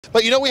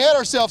But, you know, we had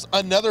ourselves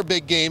another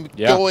big game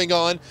going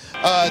on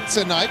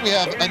tonight. We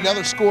have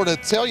another score to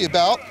tell you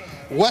about.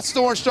 West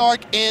Orange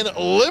Stark and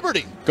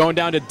Liberty. Going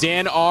down to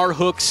Dan R.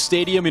 Hook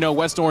Stadium. You know,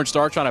 West Orange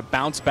Stark trying to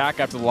bounce back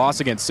after the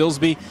loss against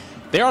Silsbee.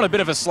 They're on a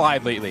bit of a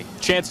slide lately.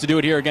 Chance to do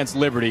it here against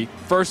Liberty.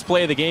 First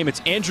play of the game, it's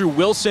Andrew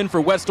Wilson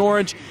for West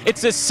Orange.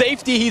 It's a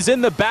safety. He's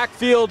in the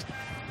backfield,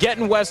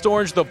 getting West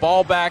Orange the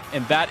ball back,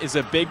 and that is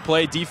a big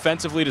play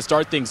defensively to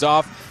start things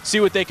off. See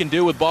what they can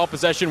do with ball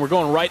possession. We're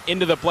going right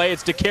into the play.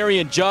 It's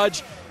DeCarrion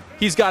Judge.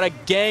 He's got a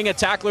gang of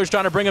tacklers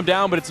trying to bring him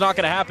down, but it's not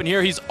going to happen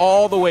here. He's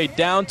all the way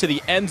down to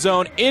the end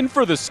zone, in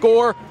for the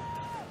score.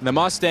 And the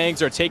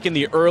Mustangs are taking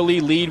the early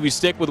lead. We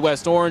stick with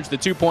West Orange. The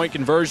two-point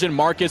conversion.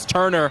 Marcus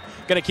Turner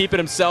going to keep it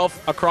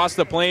himself across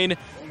the plane.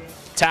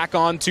 Tack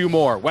on two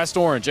more. West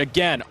Orange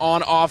again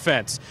on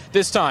offense.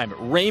 This time,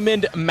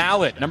 Raymond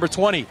Mallet, number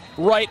 20,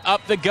 right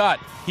up the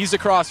gut. He's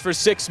across for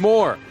 6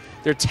 more.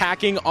 They're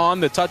tacking on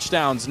the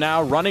touchdowns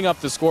now, running up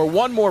the score.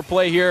 One more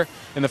play here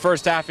in the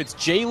first half. It's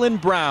Jalen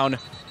Brown.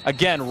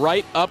 Again,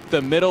 right up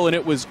the middle, and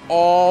it was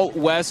all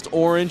West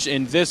Orange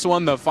in this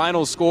one. The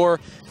final score,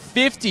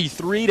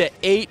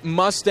 53-8,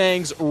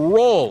 Mustangs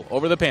roll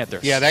over the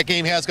Panthers. Yeah, that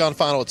game has gone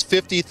final. It's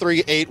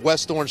 53-8,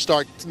 West Orange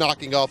Stark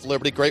knocking off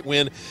Liberty. Great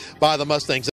win by the Mustangs.